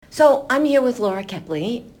So I'm here with Laura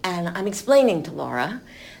Kepley, and I'm explaining to Laura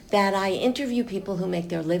that I interview people who make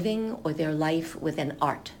their living or their life with an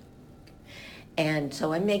art. And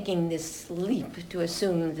so I'm making this leap to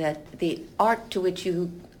assume that the art to which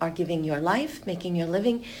you are giving your life, making your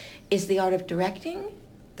living, is the art of directing.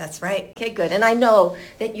 That's right. Okay, good. And I know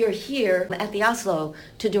that you're here at the Oslo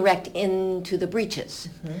to direct Into the Breeches,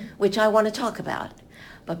 which I want to talk about.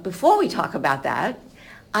 But before we talk about that,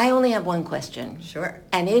 I only have one question. Sure.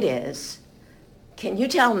 And it is, can you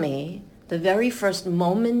tell me the very first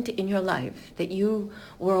moment in your life that you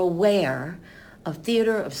were aware of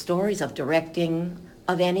theater, of stories, of directing,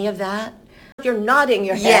 of any of that? You're nodding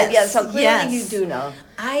your head. Yes, so clearly you do know.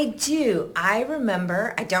 I do. I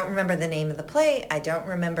don't remember the name of the play. I don't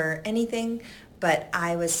remember anything, but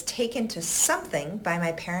I was taken to something by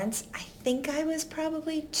my parents. I think I was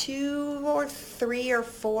probably 2 or 3 or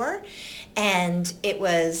 4, and it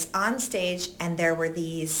was on stage, and there were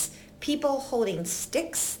these people holding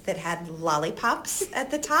sticks that had lollipops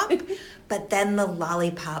at the top, but then the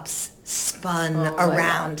lollipops spun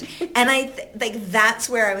around. And that's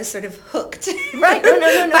where I was sort of hooked Right.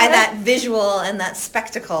 No, by that visual and that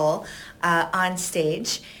spectacle on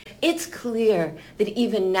stage. It's clear that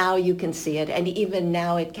even now you can see it, and even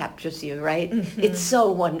now it captures you, right? It's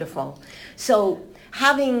so wonderful. So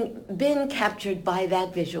having been captured by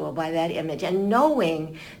that visual, by that image, and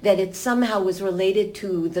knowing that it somehow was related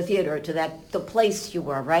to the theater, to the place you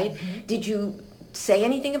were, right? Did you say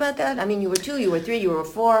anything about that? I mean, you were 2, you were 3, you were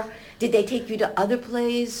 4. Did they take you to other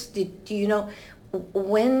plays? Do you know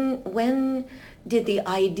when did the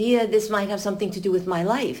idea this might have something to do with my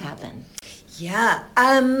life happen? Yeah.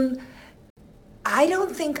 I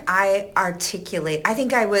don't think I articulate. I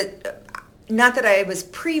think I would, not that I was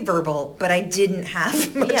pre-verbal, but I didn't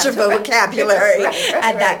have much of a vocabulary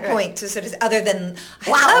at that point to sort of, other than, I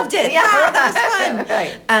loved it. Yeah,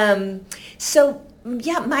 that was fun. So,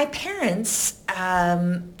 yeah, my parents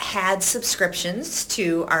had subscriptions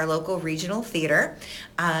to our local regional theater.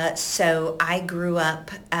 So I grew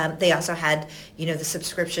up, they also had, the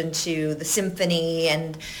subscription to the symphony,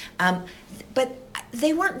 and but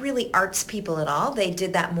they weren't really arts people at all. They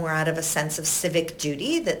did that more out of a sense of civic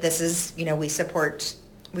duty, that this is, we support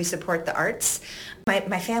the arts.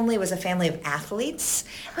 My family was a family of athletes,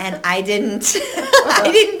 and I didn't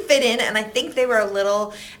fit in, and I think they were a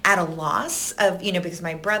little at a loss of, because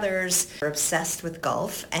my brothers were obsessed with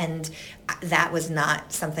golf, and that was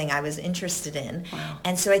not something I was interested in. Wow.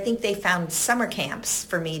 And so I think they found summer camps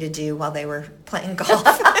for me to do while they were playing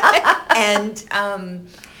golf. And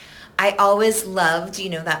I always loved,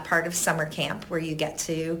 that part of summer camp where you get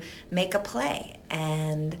to make a play.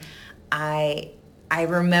 And I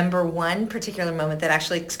remember one particular moment that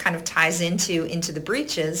actually kind of ties into the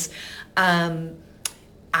Breeches.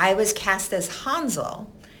 I was cast as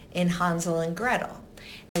Hansel in Hansel and Gretel.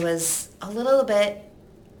 I was a little bit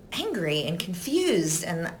angry and confused,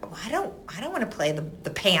 and I don't want to play the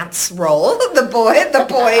pants role, the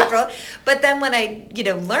boy role. But then when I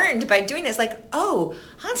learned by doing this,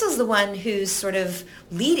 Hansel's the one who's sort of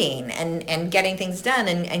leading and getting things done,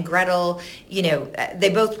 and Gretel,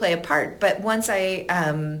 they both play a part. But once I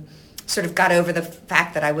sort of got over the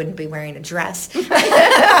fact that I wouldn't be wearing a dress,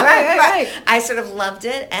 right. I sort of loved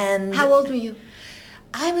it. And How old were you?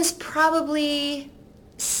 I was probably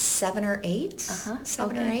 7 or 8.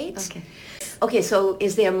 7 or 8. Okay, so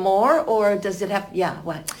is there more, or does it have,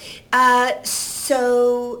 what?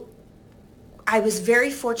 So I was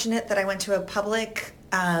very fortunate that I went to a public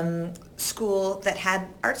school that had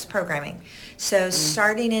arts programming. So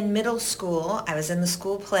starting in middle school, I was in the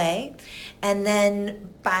school play, and then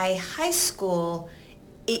by high school,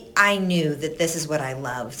 I knew that this is what I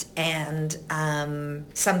loved, and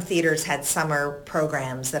some theaters had summer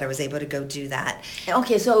programs that I was able to go do that.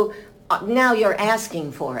 Okay, so now you're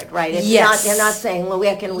asking for it, right? Yes. You're not saying, well,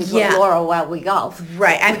 where can we put Laura while we golf?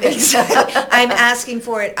 Right. I'm asking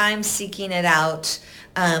for it. I'm seeking it out.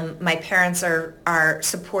 My parents are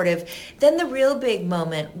supportive. Then the real big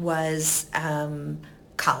moment was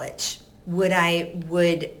college.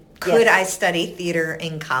 Could I study theater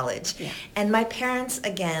in college? Yeah. And my parents,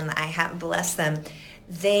 again, I have blessed them,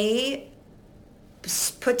 they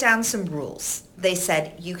put down some rules. They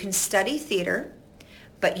said, you can study theater,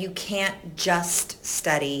 but you can't just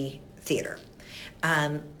study theater.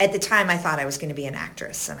 At the time, I thought I was going to be an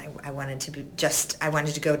actress, and I wanted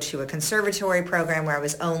to go to a conservatory program where I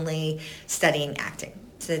was only studying acting.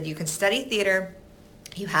 So you can study theater,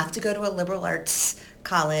 you have to go to a liberal arts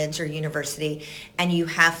college or university, and you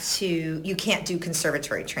can't do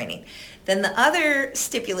conservatory training. Then the other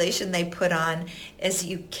stipulation they put on is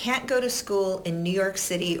you can't go to school in New York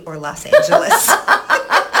City or Los Angeles.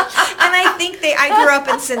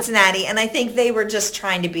 Cincinnati, and I think they were just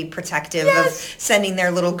trying to be protective of sending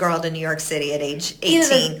their little girl to New York City at age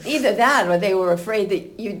 18. Either that, or they were afraid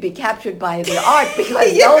that you'd be captured by the art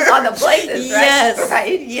because those are the places, right? Yes,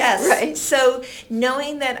 right. Yes. Right. So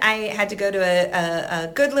knowing that I had to go to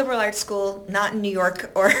a good liberal arts school, not in New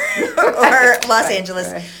York or Los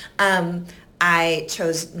Angeles, I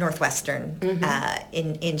chose Northwestern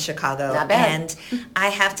in Chicago. Not bad. And I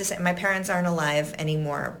have to say, my parents aren't alive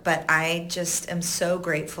anymore, but I just am so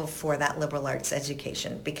grateful for that liberal arts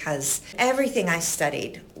education because everything I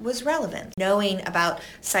studied was relevant. Knowing about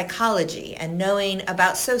psychology and knowing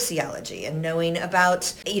about sociology and knowing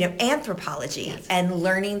about, anthropology and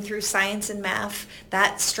learning through science and math,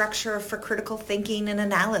 that structure for critical thinking and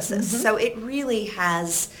analysis. So it really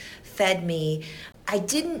has fed me. I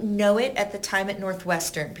didn't know it at the time at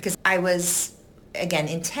Northwestern because I was, again,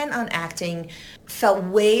 intent on acting, felt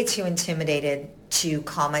way too intimidated to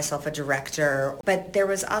call myself a director. But there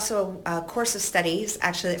was also a course of studies,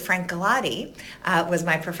 actually, that Frank Galati was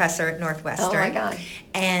my professor at Northwestern. Oh, my God.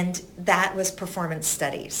 And that was performance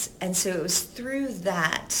studies. And so it was through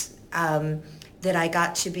that that I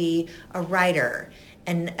got to be a writer,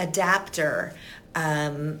 an adapter,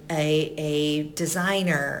 a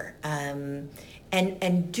designer,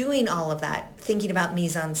 and doing all of that, thinking about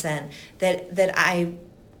mise en scène, that I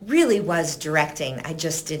really was directing. I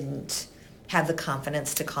just didn't have the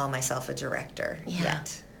confidence to call myself a director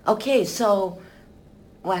yet. Okay, so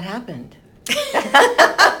what happened?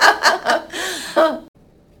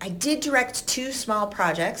 I did direct 2 small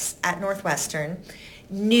projects at Northwestern,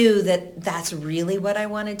 knew that that's really what I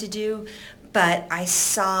wanted to do, but I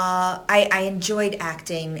enjoyed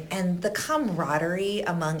acting and the camaraderie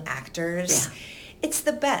among actors. Yeah. It's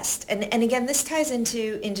the best. And again, this ties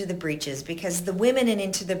into the Breeches because the women in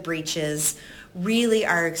Into the Breeches really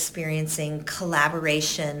are experiencing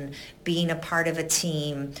collaboration, being a part of a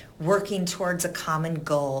team, working towards a common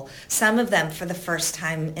goal, some of them for the first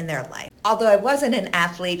time in their life. Although I wasn't an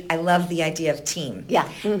athlete, I love the idea of team. Yeah.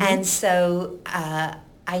 And so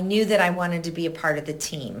I knew that I wanted to be a part of the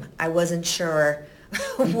team. I wasn't sure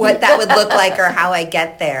what that would look like or how I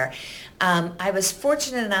get there. I was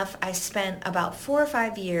fortunate enough, I spent about 4 or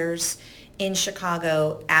 5 years in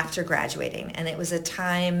Chicago after graduating. And it was a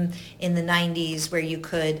time in the 90s where you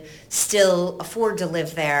could still afford to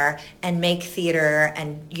live there and make theater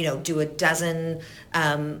and, do a dozen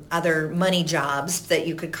other money jobs that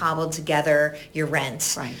you could cobble together your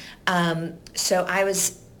rent. Right. So I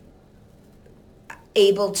was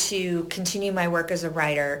able to continue my work as a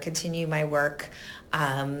writer, continue my work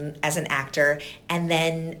as an actor, and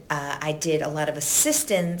then I did a lot of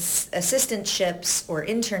assistantships or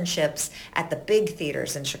internships at the big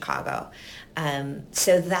theaters in Chicago.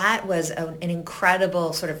 So that was an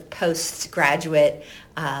incredible sort of postgraduate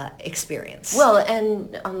experience. Well,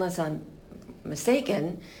 and unless I'm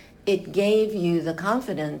mistaken, it gave you the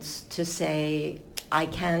confidence to say, I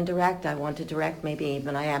can direct, I want to direct, maybe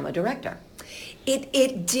even I am a director.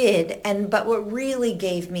 It did, but what really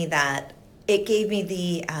gave me that, it gave me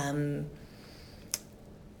the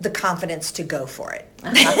confidence to go for it.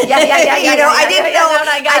 Yeah. I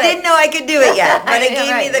didn't know I could do it yet, but it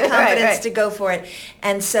gave me the confidence to go for it.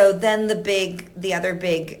 And so then the other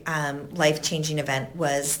big life-changing event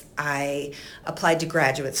was I applied to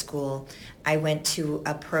graduate school. I went to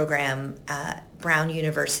a program Brown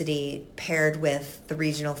University paired with the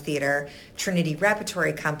regional theater, Trinity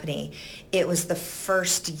Repertory Company. It was the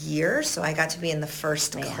first year, so I got to be in the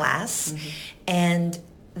first class. And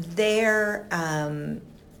there I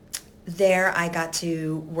got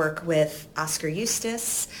to work with Oscar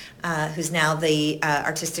Eustis, who's now the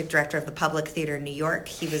artistic director of the Public Theater in New York.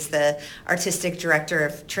 He was the artistic director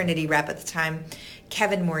of Trinity Rep at the time.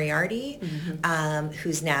 Kevin Moriarty,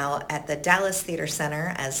 who's now at the Dallas Theater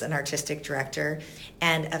Center as an artistic director,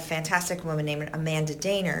 and a fantastic woman named Amanda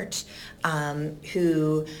Daynard,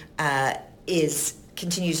 who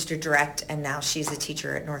continues to direct, and now she's a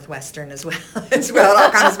teacher at Northwestern as well. It all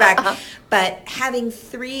comes back. But having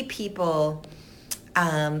 3 people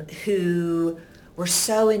who were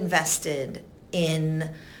so invested in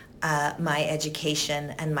my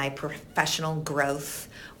education and my professional growth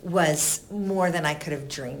was more than I could have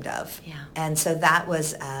dreamed of. Yeah. And so that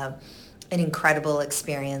was an incredible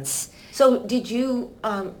experience. So did you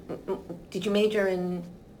major in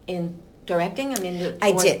directing?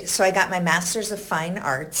 I did. So I got my Master's of Fine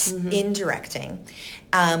Arts in directing.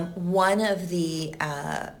 One of the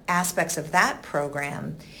aspects of that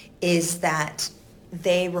program is that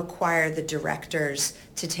they require the directors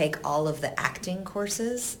to take all of the acting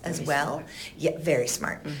courses as well. Smart. Yeah, very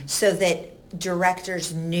smart. So that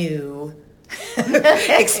directors knew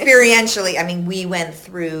experientially. I mean, we went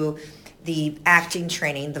through the acting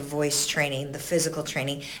training, the voice training, the physical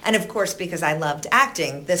training. And of course, because I loved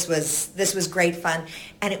acting, this was great fun.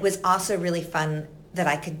 And it was also really fun that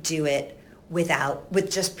I could do it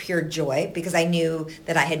with just pure joy, because I knew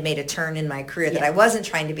that I had made a turn in my career, that I wasn't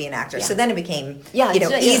trying to be an actor. So then it became,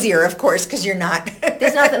 easier, of course, because you're not.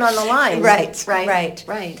 There's nothing on the line.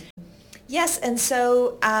 Right. Yes, and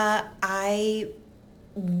so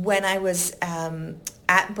when I was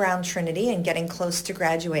at Brown Trinity and getting close to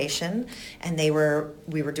graduation, and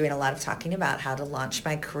we were doing a lot of talking about how to launch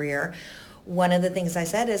my career, one of the things I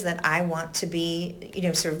said is that I want to be,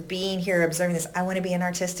 sort of being here, observing this, I want to be an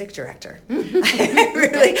artistic director. I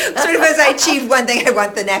really, sort of as I achieve one thing, I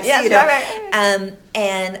want the next, Right.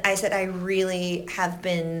 And I said, I really have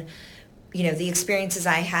been, the experiences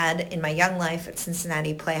I had in my young life at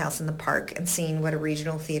Cincinnati Playhouse in the Park, and seeing what a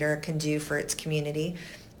regional theater can do for its community,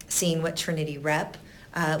 seeing what Trinity Rep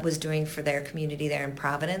was doing for their community there in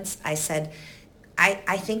Providence, I said,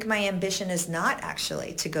 I think my ambition is not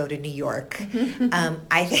actually to go to New York.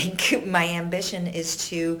 I think my ambition is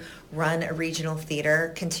to run a regional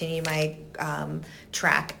theater, continue my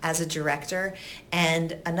track as a director.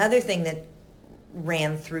 And another thing that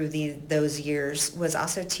ran through those years was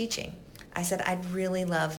also teaching. I said, I'd really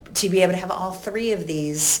love to be able to have all three of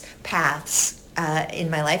these paths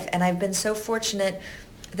in my life. And I've been so fortunate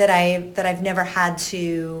that I've never had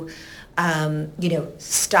to,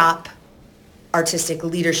 stop artistic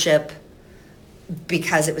leadership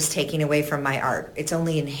because it was taking away from my art. It's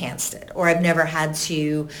only enhanced it. Or I've never had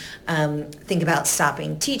to think about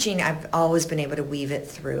stopping teaching. I've always been able to weave it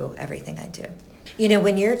through everything I do.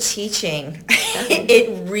 When you're teaching,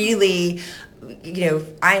 it really,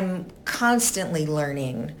 I'm constantly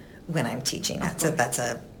learning when I'm teaching. That's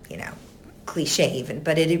a cliche even,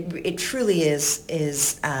 but it truly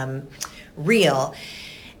is real.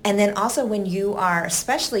 And then also when you are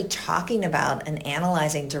especially talking about and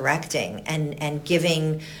analyzing directing and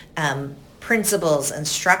giving principles and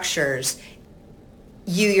structures,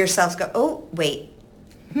 you yourself go, oh, wait,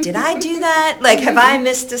 did I do that? Like, have I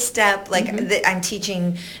missed a step? Like, I'm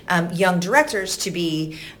teaching young directors to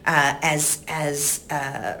be as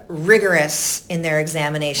rigorous in their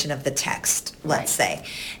examination of the text, let's say,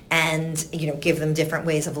 and give them different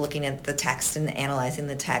ways of looking at the text and analyzing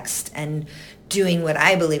the text and doing what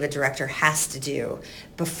I believe a director has to do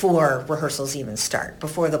before rehearsals even start,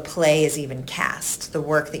 before the play is even cast, the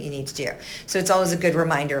work that you need to do. So it's always a good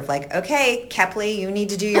reminder of like, okay, Kepley, you need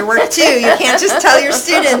to do your work too. You can't just tell your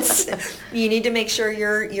students. You need to make sure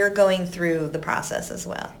you're going through the process as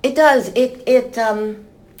well. It does. It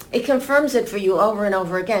confirms it for you over and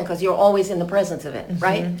over again because you're always in the presence of it,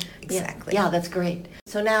 right? Exactly. Yeah, that's great.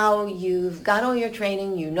 So now you've got all your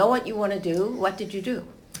training. You know what you want to do. What did you do?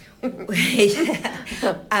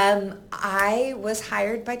 I was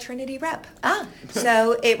hired by Trinity Rep.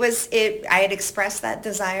 So I had expressed that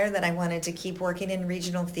desire that I wanted to keep working in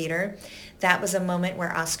regional theater. That was a moment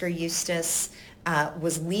where Oscar Eustis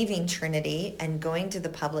was leaving Trinity and going to the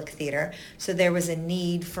public theater. So there was a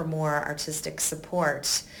need for more artistic support.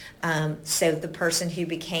 So the person who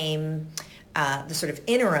became the sort of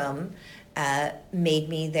interim made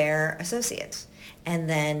me their associate. And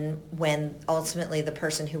then when ultimately the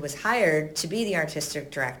person who was hired to be the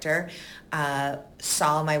artistic director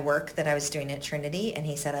saw my work that I was doing at Trinity, and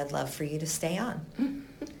he said, I'd love for you to stay on.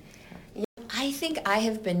 I think I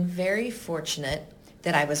have been very fortunate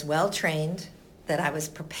that I was well trained, that I was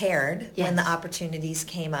prepared when the opportunities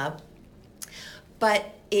came up.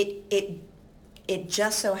 But it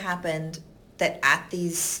just so happened that at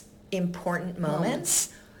these important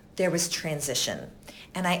moments, there was transition.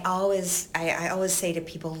 And I always say to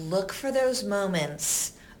people, look for those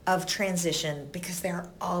moments of transition because there are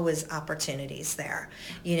always opportunities there.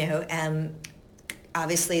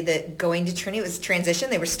 Obviously, the going to Trinity was transition.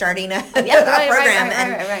 They were starting a program,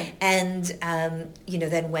 and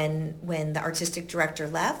then when the artistic director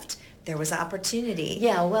left, there was opportunity.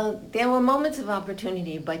 Yeah, well, there were moments of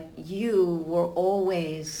opportunity, but you were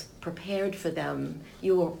always prepared for them.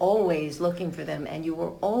 You were always looking for them, and you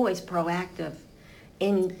were always proactive.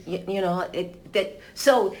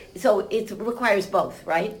 So it requires both,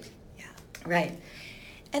 right? Yeah. Right.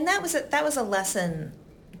 And that was a lesson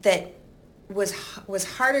that was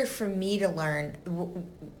harder for me to learn.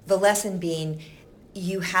 The lesson being,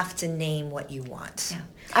 you have to name what you want. Yeah.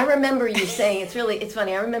 I remember you saying, it's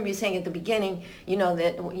funny, I remember you saying at the beginning,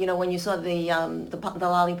 that, when you saw the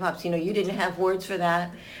lollipops, you didn't have words for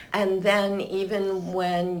that. And then even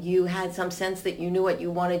when you had some sense that you knew what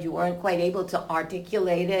you wanted, you weren't quite able to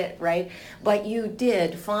articulate it, right? But you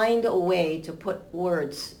did find a way to put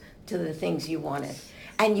words to the things you wanted.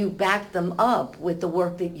 And you backed them up with the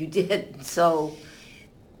work that you did. So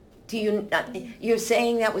you're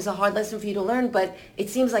saying that was a hard lesson for you to learn, but it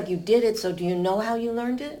seems like you did it. So do you know how you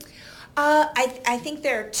learned it? I think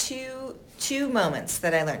there are two moments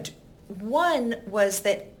that I learned. One was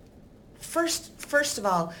that first of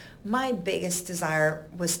all, my biggest desire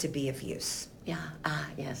was to be of use. Yeah.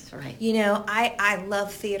 Yes, right. I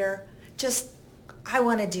love theater. I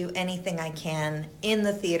want to do anything I can in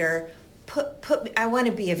the theater. I want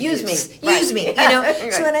to be of use. Use me. Use me.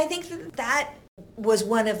 Right. So, and I think that was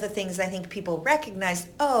one of the things I think people recognized.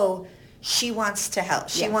 Oh, she wants to help.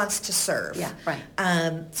 She wants to serve. Yeah, right.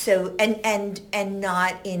 So and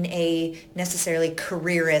not in a necessarily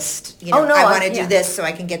careerist. Oh, no, I want to do this so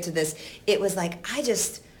I can get to this. It was like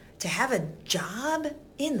to have a job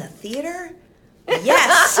in the theater.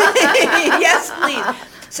 Yes, yes, please.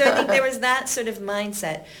 So I think there was that sort of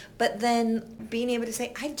mindset, but then being able to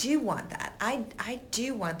say, I do want that. I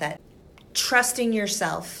do want that. Trusting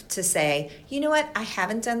yourself to say, you know what, I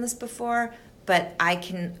haven't done this before, but I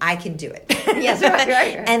can do it. Yes,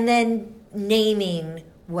 right. And then naming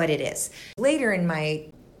what it is. Later in my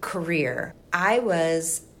career, I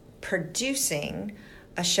was producing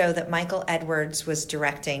a show that Michael Edwards was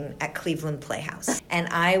directing at Cleveland Playhouse. And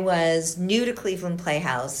I was new to Cleveland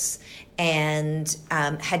Playhouse and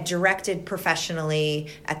had directed professionally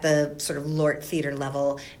at the sort of Lort Theater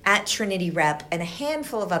level at Trinity Rep and a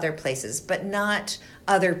handful of other places, but not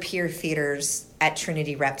other peer theaters at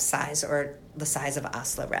Trinity Rep size or the size of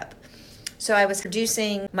Asolo Rep. So I was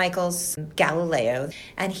producing Michael's Galileo,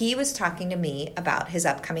 and he was talking to me about his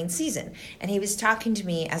upcoming season. And he was talking to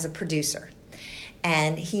me as a producer.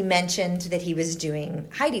 And he mentioned that he was doing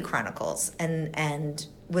Heidi Chronicles and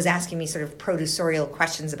was asking me sort of producerial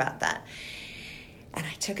questions about that. And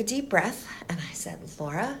I took a deep breath and I said,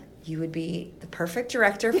 Laura, you would be the perfect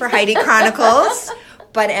director for Heidi Chronicles,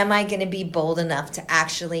 but am I going to be bold enough to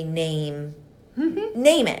actually name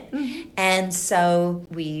it? Mm-hmm. And so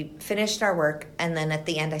we finished our work, and then at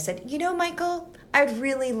the end I said, Michael, I'd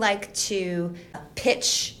really like to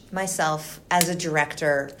pitch myself as a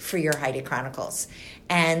director for your Heidi Chronicles.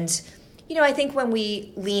 And, I think when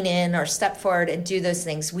we lean in or step forward and do those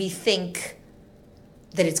things, we think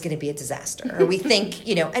that it's going to be a disaster. Or we think,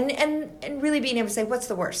 and really being able to say, what's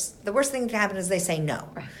the worst? The worst thing that can happen is they say no.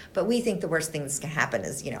 Right. But we think the worst thing that's going to happen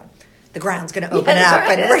is, the ground's going to open up.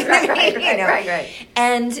 Right, and we're going to be, Right.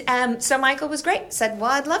 And so Michael was great. Said,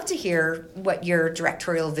 well, I'd love to hear what your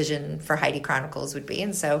directorial vision for Heidi Chronicles would be.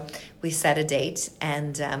 And so we set a date,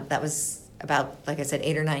 and that was about, like I said,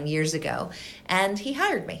 8 or 9 years ago. And he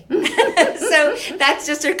hired me. So that's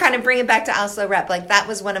just to kind of bring it back to Asolo Rep. Like, that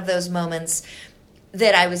was one of those moments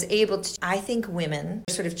that I was able to, I think women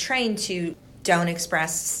are sort of trained to don't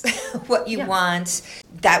express what you want.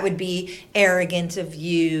 That would be arrogant of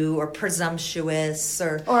you or presumptuous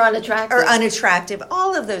or unattractive,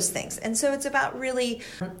 all of those things. And so it's about really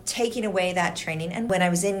taking away that training. And when I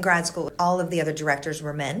was in grad school, all of the other directors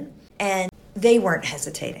were men, and they weren't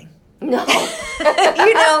hesitating. No.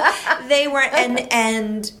 They weren't.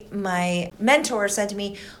 And my mentor said to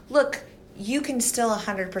me, look, you can still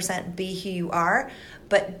 100% be who you are,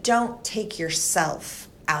 but don't take yourself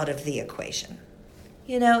out of the equation.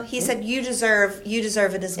 He said, you deserve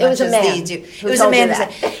it as much as they do. It was a man who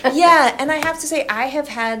said, yeah. And I have to say, I've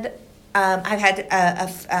had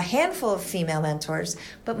a handful of female mentors,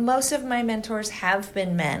 but most of my mentors have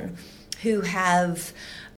been men who have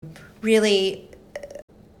really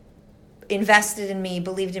invested in me,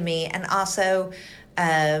 believed in me, and also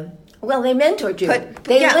well, they mentored you.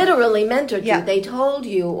 They literally mentored you. They told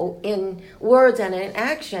you in words and in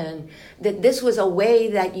action that this was a way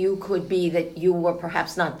that you could be that you were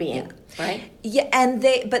perhaps not being, right? Yeah, and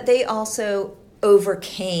they also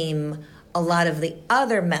overcame a lot of the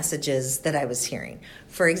other messages that I was hearing.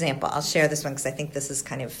 For example, I'll share this one because I think this is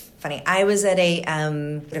kind of funny. I was at a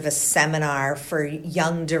bit of a seminar for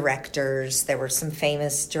young directors. There were some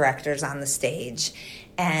famous directors on the stage.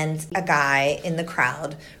 And a guy in the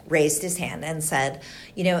crowd raised his hand and said,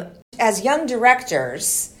 as young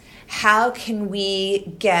directors, how can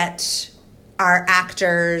we get our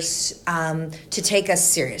actors to take us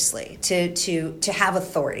seriously, to have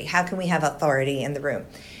authority? How can we have authority in the room?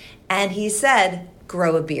 And he said,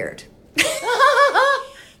 grow a beard.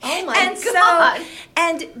 Oh my God.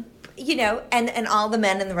 And all the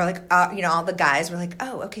men in the room, all the guys were like,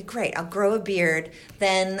 oh, okay, great. I'll grow a beard.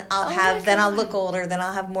 Then I'll look older. Then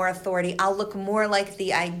I'll have more authority. I'll look more like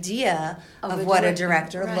the idea of what a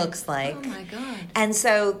director looks like. Oh my God. And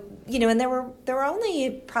so, and there were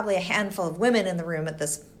only probably a handful of women in the room at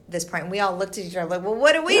this this point. And we all looked at each other like, well,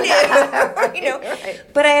 what do we do? Right.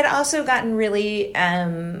 But I had also gotten really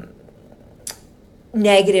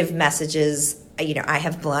negative messages. I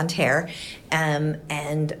have blonde hair,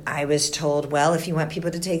 and I was told, well, if you want people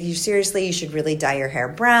to take you seriously, you should really dye your hair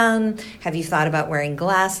brown. Have you thought about wearing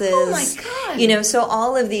glasses? Oh, my God. So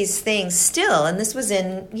all of these things still, and this was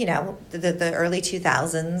in, the early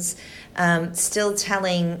 2000s, still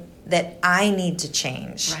telling that I need to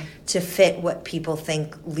change to fit what people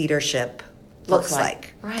think leadership looks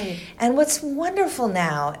like. Right. And what's wonderful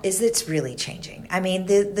now is it's really changing. I mean,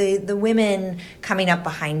 the women coming up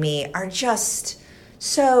behind me are just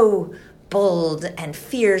so bold and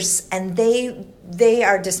fierce, and they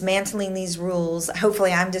are dismantling these rules.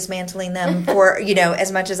 Hopefully I'm dismantling them for,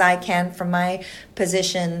 as much as I can from my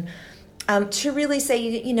position, to really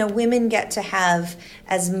say, women get to have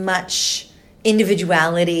as much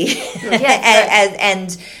individuality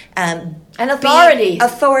and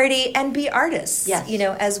authority and be artists. Yes.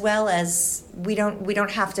 As well as we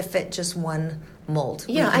don't have to fit just one mold.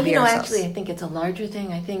 Yeah, actually, I think it's a larger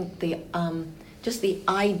thing. I think the just the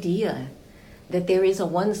idea that there is a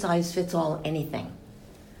one size fits all anything.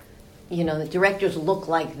 That directors look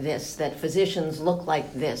like this, that physicians look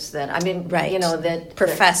like this, that that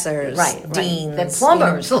professors, deans, that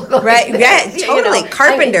plumbers look like this, totally,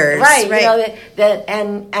 carpenters, that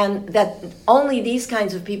and that only these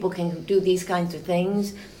kinds of people can do these kinds of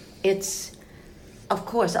things. It's, of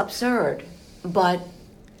course, absurd, but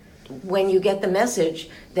when you get the message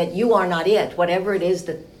that you are not it, whatever it is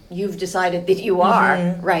that you've decided that you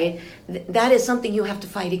are, right? That is something you have to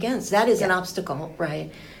fight against. That is an obstacle,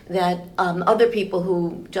 right? That other people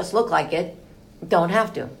who just look like it don't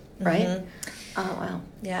have to, right? Oh, wow.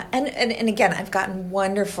 Yeah, and again, I've gotten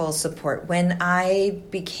wonderful support. When I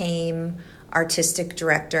became artistic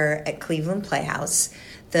director at Cleveland Playhouse,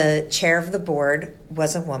 the chair of the board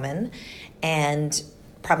was a woman, and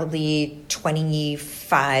probably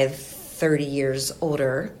 25, 30 years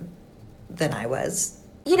older than I was.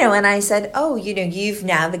 And I said, you've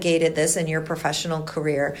navigated this in your professional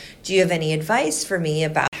career. Do you have any advice for me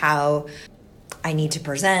about how I need to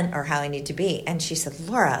present or how I need to be? And she said,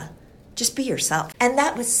 Laura, just be yourself. And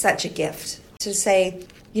that was such a gift to say,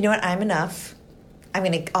 you know what, I'm enough. I'm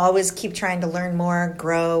going to always keep trying to learn more,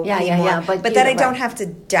 grow, be more. But that I don't have to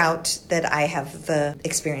doubt that I have the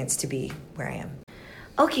experience to be where I am.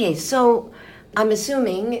 Okay, so I'm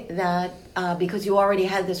assuming that because you already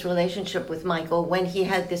had this relationship with Michael, when he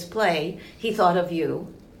had this play, he thought of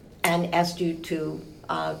you and asked you to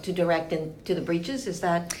direct Into the Breeches. Is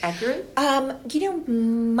that accurate?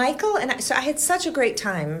 Michael and I had such a great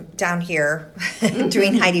time down here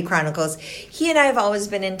doing Heidi Chronicles. He and I have always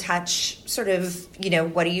been in touch, sort of,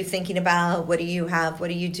 what are you thinking about? What do you have? What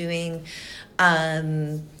are you doing?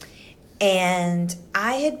 And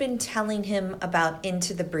I had been telling him about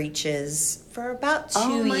Into the Breeches for about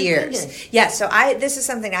 2 years. Goodness. Yeah, so this is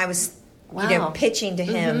something I was, pitching to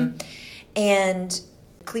him. And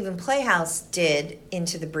Cleveland Playhouse did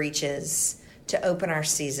Into the Breeches to open our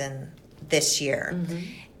season this year.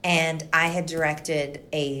 And I had directed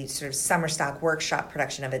a sort of summer stock workshop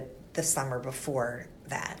production of it the summer before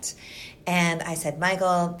that. And I said,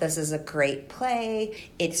 Michael, this is a great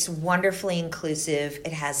play. It's wonderfully inclusive.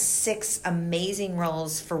 It has 6 amazing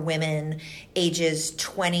roles for women ages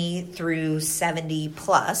 20 through 70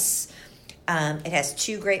 plus. It has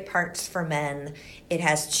 2 great parts for men. It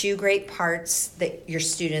has 2 great parts that your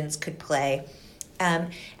students could play.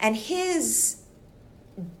 And his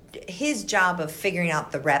job of figuring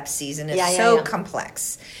out the rep season is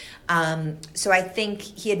complex. So I think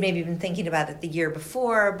he had maybe been thinking about it the year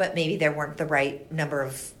before, but maybe there weren't the right number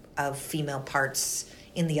of female parts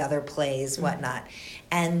in the other plays, whatnot.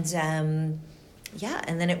 And and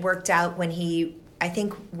then it worked out when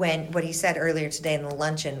what he said earlier today in the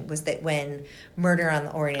luncheon was that when Murder on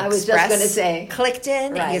the Orient Express just going to say, clicked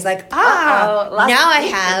in, he was like, now I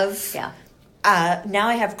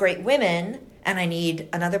have great women and I need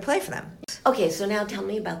another play for them. Okay, so now tell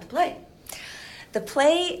me about the play. The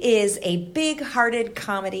play is a big-hearted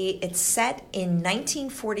comedy. It's set in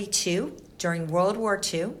 1942 during World War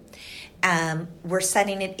II. We're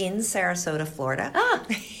setting it in Sarasota, Florida.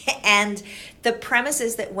 And the premise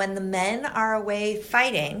is that when the men are away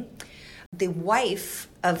fighting, the wife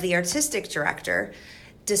of the artistic director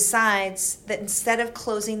decides that instead of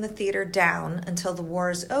closing the theater down until the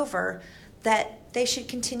war is over, that they should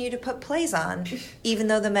continue to put plays on even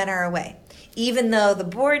though the men are away. Even though the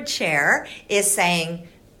board chair is saying,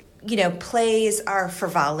 plays are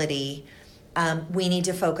frivolity, we need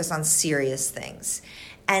to focus on serious things.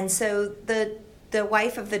 And so the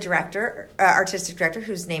wife of the director, artistic director,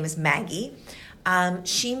 whose name is Maggie,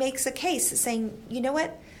 she makes a case saying, you know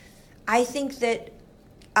what? I think that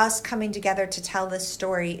us coming together to tell this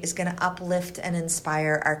story is going to uplift and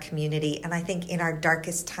inspire our community. And I think in our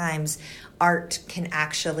darkest times, art can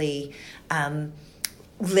actually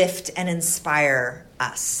lift and inspire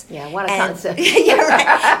us. Yeah, what a concept. Yeah,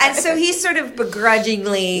 right. And so he sort of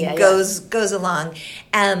begrudgingly goes along.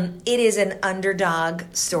 It is an underdog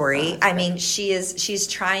story. I mean, she's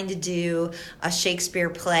trying to do a Shakespeare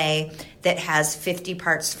play that has 50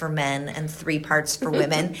 parts for men and 3 parts for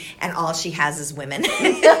women, and all she has is women to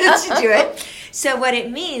do it. So what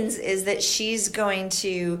it means is that she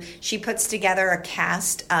puts together a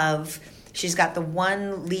cast of, she's got the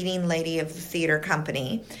one leading lady of the theater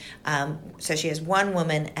company. So she has one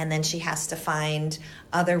woman, and then she has to find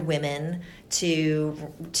other women to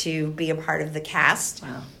be a part of the cast.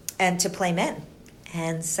 Wow. And to play men.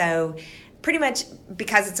 And so pretty much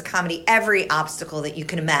because it's a comedy, every obstacle that you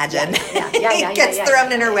can imagine gets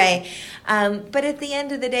thrown in her way. But at the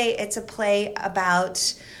end of the day, it's a play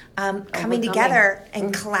about coming together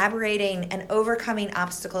and collaborating and overcoming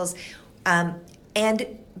obstacles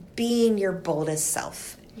and being your boldest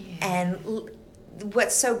self. Yeah. And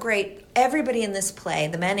what's so great, everybody in this play,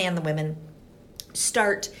 the men and the women,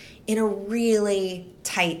 start in a really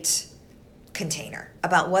tight container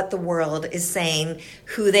about what the world is saying,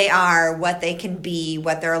 who they are, what they can be,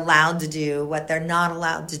 what they're allowed to do, what they're not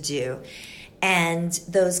allowed to do. And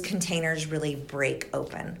those containers really break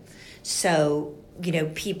open. So,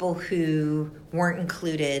 people who weren't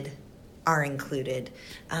included are included.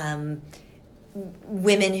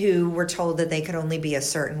 Women who were told that they could only be a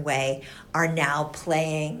certain way are now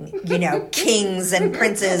playing, kings and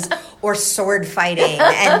princes or sword fighting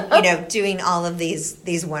and, doing all of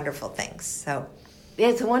these wonderful things. So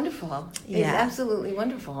it's wonderful. Yeah. It's absolutely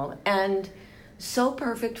wonderful. And so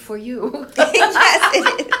perfect for you. Yes,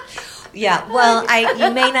 it is. Yeah, well,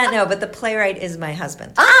 you may not know, but the playwright is my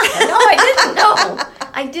husband. No,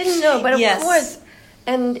 I didn't know, but of Yes. course.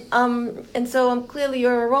 And so clearly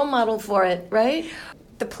you're a role model for it, right?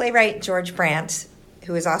 The playwright, George Brandt,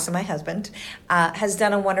 who is also my husband, has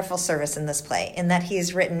done a wonderful service in this play in that he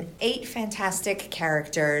has written 8 fantastic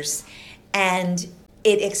characters, and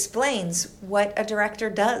it explains what a director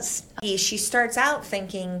does. She starts out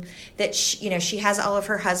thinking that she has all of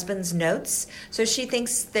her husband's notes, so she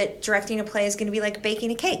thinks that directing a play is going to be like baking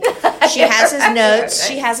a cake. She has his notes,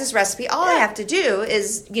 she has his recipe. All I have to do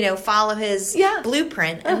is follow his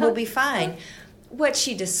blueprint, and we'll be fine. What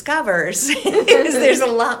she discovers is there's a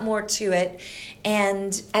lot more to it.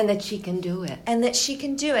 And that she can do it.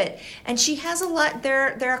 And she has a lot.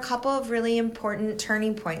 There are a couple of really important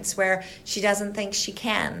turning points where she doesn't think she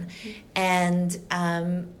can. And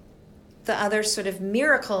the other sort of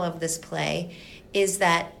miracle of this play is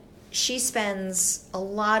that she spends a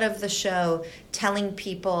lot of the show telling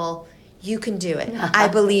people, you can do it. I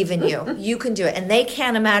believe in you. You can do it. And they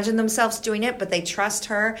can't imagine themselves doing it, but they trust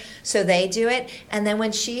her, so they do it. And then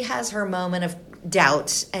when she has her moment of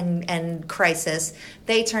doubt and crisis,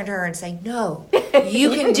 they turn to her and say, no, you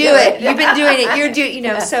can do it. You've been doing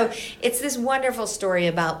it. So it's this wonderful story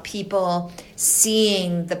about people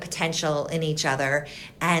seeing the potential in each other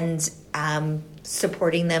and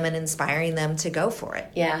supporting them and inspiring them to go for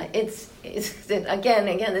it. Yeah, it's again,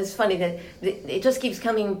 it's funny that it just keeps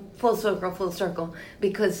coming full circle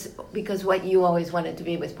because what you always wanted to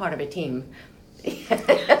be was part of a team.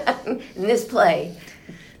 In this play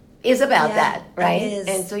is about that, right? It is.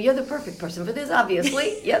 And so you're the perfect person for this,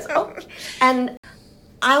 obviously. Yes. Oh. And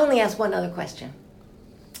I only ask one other question.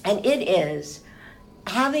 And it is,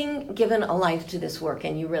 having given a life to this work,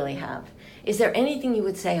 and you really have, is there anything you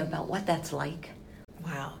would say about what that's like?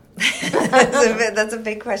 Wow. That's a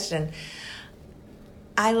big question.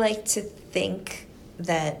 I like to think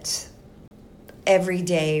that every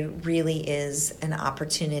day really is an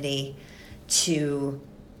opportunity to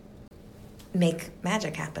make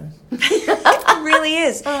magic happen. It really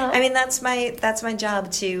is. I mean, that's my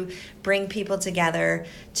job, to bring people together,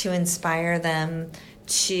 to inspire them,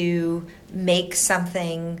 to make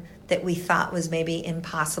something that we thought was maybe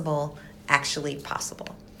impossible actually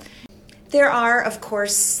possible. There are, of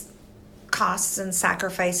course, costs and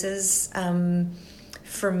sacrifices.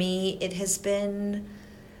 For me, it has been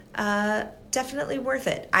definitely worth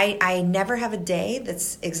it. I never have a day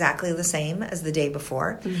that's exactly the same as the day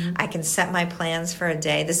before. Mm-hmm. I can set my plans for a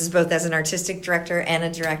day. This is both as an artistic director and a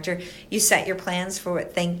director. You set your plans for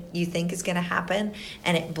what you think is going to happen,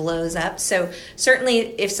 and it blows up. So certainly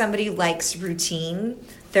if somebody likes routine,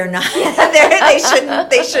 they're not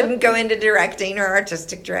they shouldn't go into directing or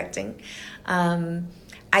artistic directing.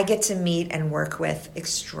 I get to meet and work with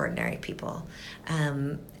extraordinary people.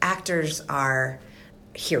 Actors are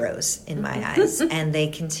heroes in my eyes, and they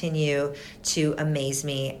continue to amaze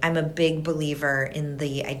me. I'm a big believer in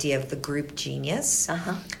the idea of the group genius,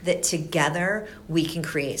 that together we can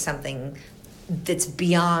create something that's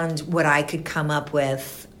beyond what I could come up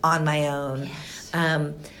with on my own. Yes.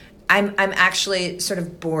 I'm actually sort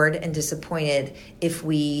of bored and disappointed if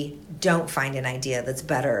we don't find an idea that's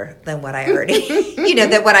better than what I already,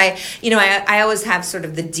 I always have sort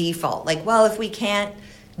of the default, like, well, if we can't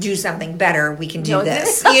do something better, we can do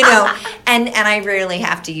this, and I rarely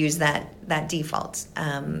have to use that default.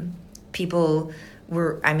 I'm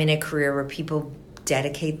in a career where people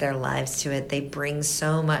dedicate their lives to it. They bring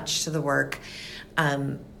so much to the work.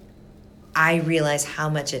 I realize how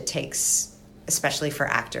much it takes, especially for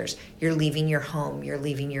actors. You're leaving your home, you're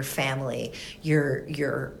leaving your family,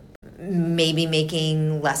 you're maybe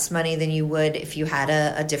making less money than you would if you had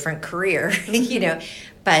a different career,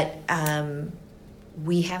 but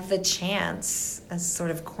we have the chance, as sort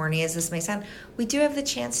of corny as this may sound, we do have the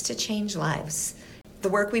chance to change lives. The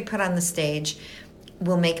work we put on the stage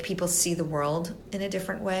will make people see the world in a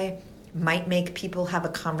different way, might make people have a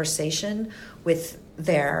conversation with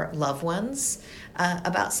their loved ones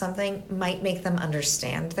about something, might make them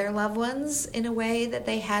understand their loved ones in a way that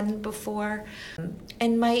they hadn't before,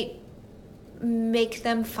 and might make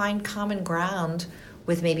them find common ground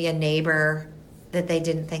with maybe a neighbor that they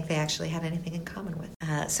didn't think they actually had anything in common with.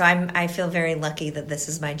 So I feel very lucky that this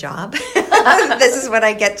is my job. This is what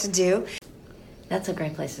I get to do. That's a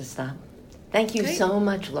great place to stop. Thank you so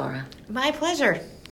much, Laura. My pleasure.